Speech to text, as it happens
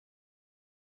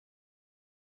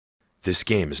This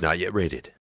game is not yet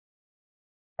rated.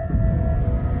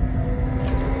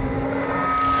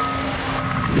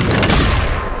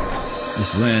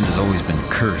 This land has always been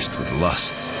cursed with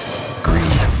lust, greed,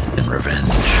 and revenge.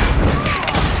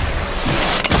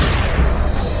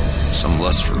 Some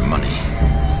lust for money,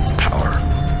 power,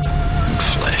 and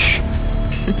flesh.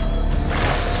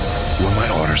 Were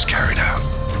my orders carried out?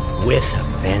 With a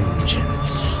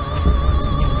vengeance.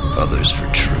 Others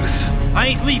for truth. I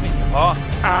ain't leaving you, Pa.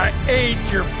 I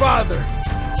ain't your father.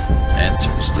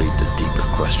 Answers lead to deeper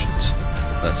questions.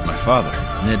 That's my father,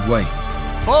 Ned White.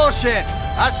 Bullshit!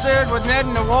 I served with Ned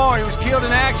in the war. He was killed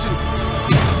in action.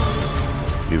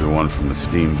 You the one from the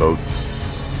steamboat?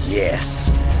 Yes.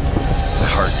 The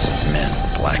hearts of men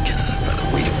blackened by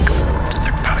the weight of gold in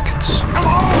their pockets.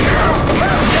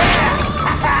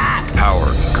 Power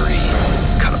and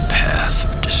greed cut a path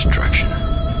of destruction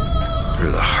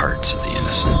through the hearts of the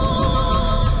innocent.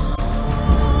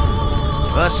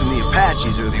 Us and the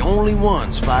Apaches are the only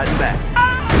ones fighting back.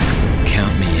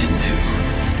 Count me into.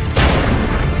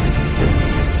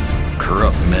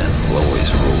 Corrupt men will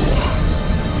always rule.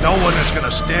 No one is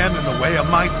gonna stand in the way of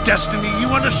my destiny, you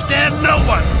understand? No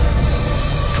one!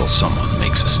 Till someone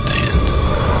makes a stand.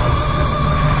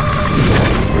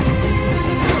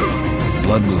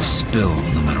 Blood will spill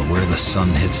no matter where the sun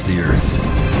hits the earth,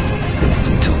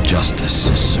 until justice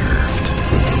is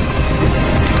served.